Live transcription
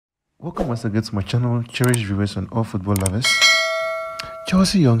Welcome once again to my channel, cherished viewers and all football lovers.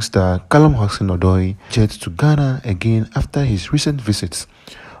 Chelsea youngster Callum Hudson-Odoi jets to Ghana again after his recent visits.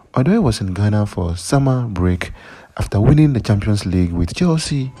 Odoi was in Ghana for summer break after winning the Champions League with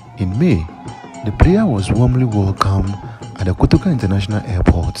Chelsea in May. The player was warmly welcomed at the Kotoka International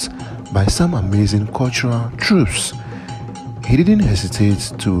Airport by some amazing cultural troops. He didn't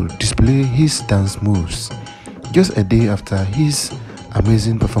hesitate to display his dance moves. Just a day after his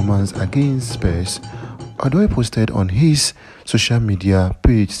amazing performance against Spurs, Odoi posted on his social media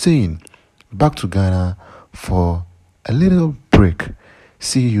page saying, "Back to Ghana for a little break.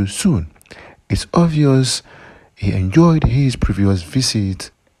 See you soon." It's obvious he enjoyed his previous visit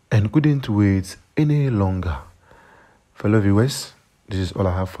and couldn't wait any longer. Fellow viewers, this is all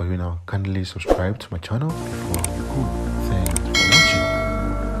I have for you now. Kindly subscribe to my channel before you go.